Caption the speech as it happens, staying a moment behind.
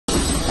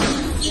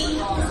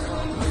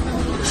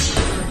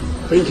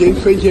Thinking.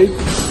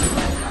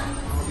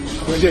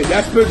 What's it?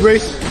 That's good,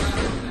 Reese.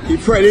 Keep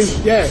threatening.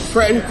 Yeah,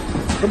 threaten.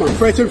 Come on,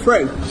 threaten.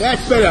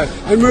 That's better.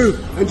 And move.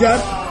 And jab.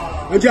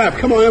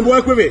 Come on, and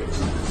work with it.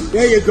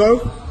 There you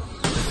go.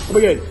 Come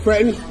again.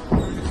 Threaten.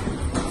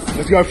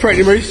 Let's go.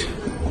 Threatening, Reese.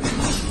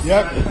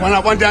 Yep. One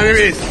up, one down. There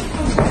it is.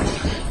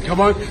 Come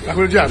on. Back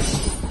with a jab.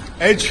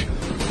 Edge.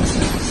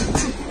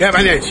 Yep,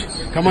 and edge.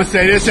 Come on,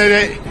 stay there.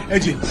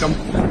 Edging. Come.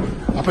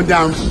 Up and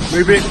down.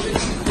 Move it.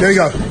 There you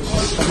go.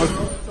 Come on.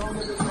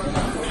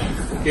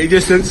 Get the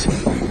distance. Yep,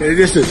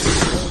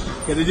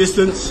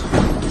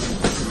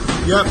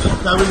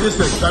 back with the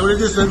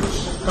distance.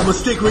 Come on,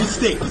 stick, Reese,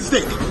 stick.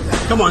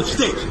 Come on,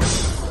 stick.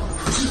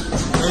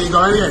 There you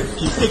go, and again.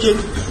 Keep sticking.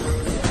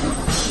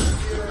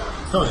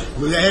 Come on,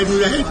 move the head.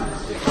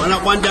 One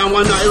up, one down,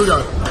 one down. Here we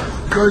go.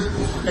 Good.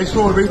 Edge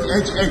forward, Reese.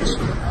 Edge.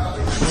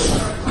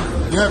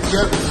 Yep.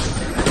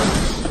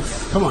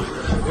 Come on.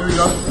 Here we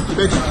go.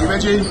 Keep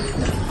edging.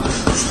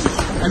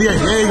 And again,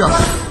 there you go.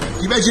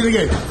 Keep edging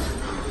again.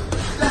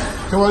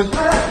 Come on.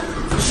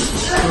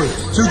 Good.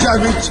 2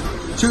 jab each.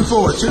 2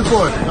 forward.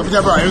 Up and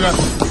down right. Here we go.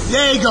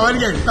 There you go. And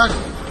again. Back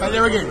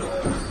there again.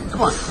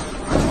 Come on.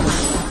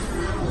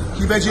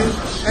 Keep edging.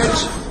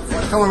 Edge.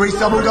 Come on, Reese.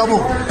 Double. Come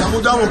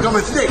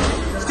on, stick.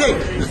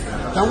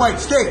 Don't wait.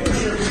 Stick.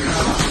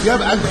 Yep.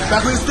 And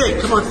back with the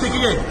stick. Come on, stick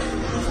again.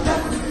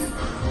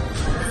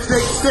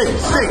 Stick.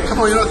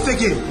 Come on, you're not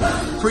sticking.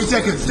 3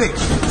 seconds. Stick.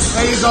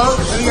 There you go.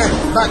 And again.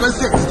 Back with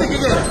the stick. Stick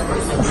again.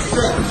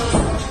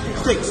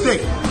 Stick.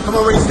 Come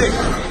on, Reese. Stick.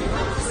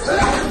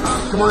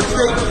 Come on,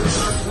 stick.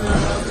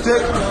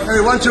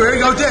 Hey, 1, 2, here we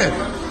go, there.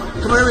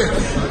 Come on, here.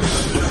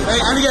 Hey,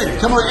 and again,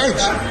 come on,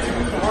 edge.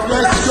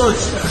 Yes, good.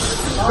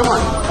 Come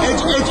on,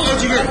 edge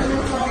again.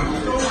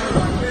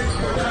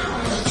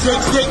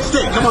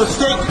 Stick. Come on,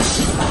 stick.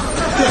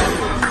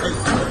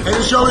 Head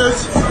and shoulders.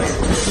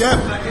 Yep.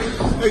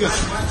 There you go.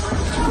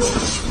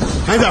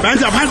 Hands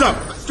up.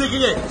 Stick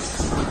again.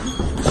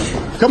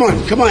 Come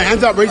on,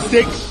 hands up, Reese,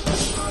 stick.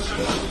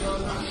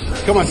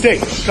 Come on, stick.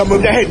 Come,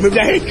 move the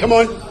head. Come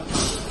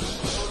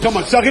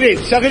on, suck it in.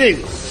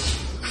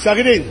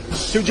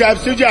 2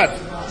 jabs.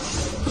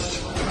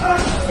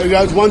 There he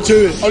goes, 1,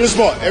 2, on the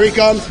spot. Here he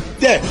comes.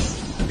 There.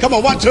 Come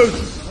on, 1, 2.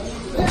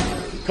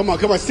 Come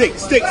on, stick.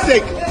 Stick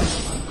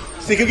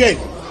again.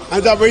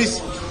 Hands up,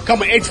 Reese.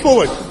 Come on, edge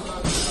forward.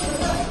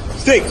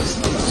 Stick.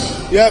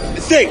 Yep,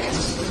 stick.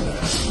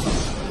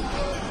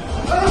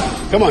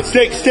 Come on,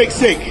 stick.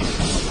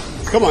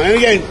 Come on, and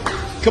again.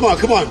 Come on.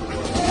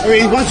 Here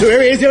he is, 1, 2,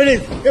 here it is. Here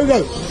we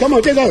go. Come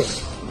on, there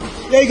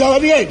you go,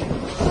 at the end.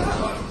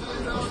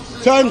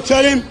 Turn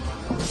him.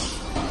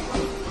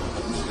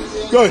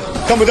 Good.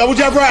 Come on, double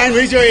jab right hand,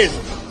 Reese, here it is.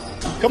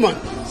 Come on,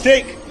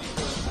 stick.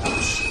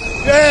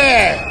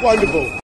 Yeah, wonderful.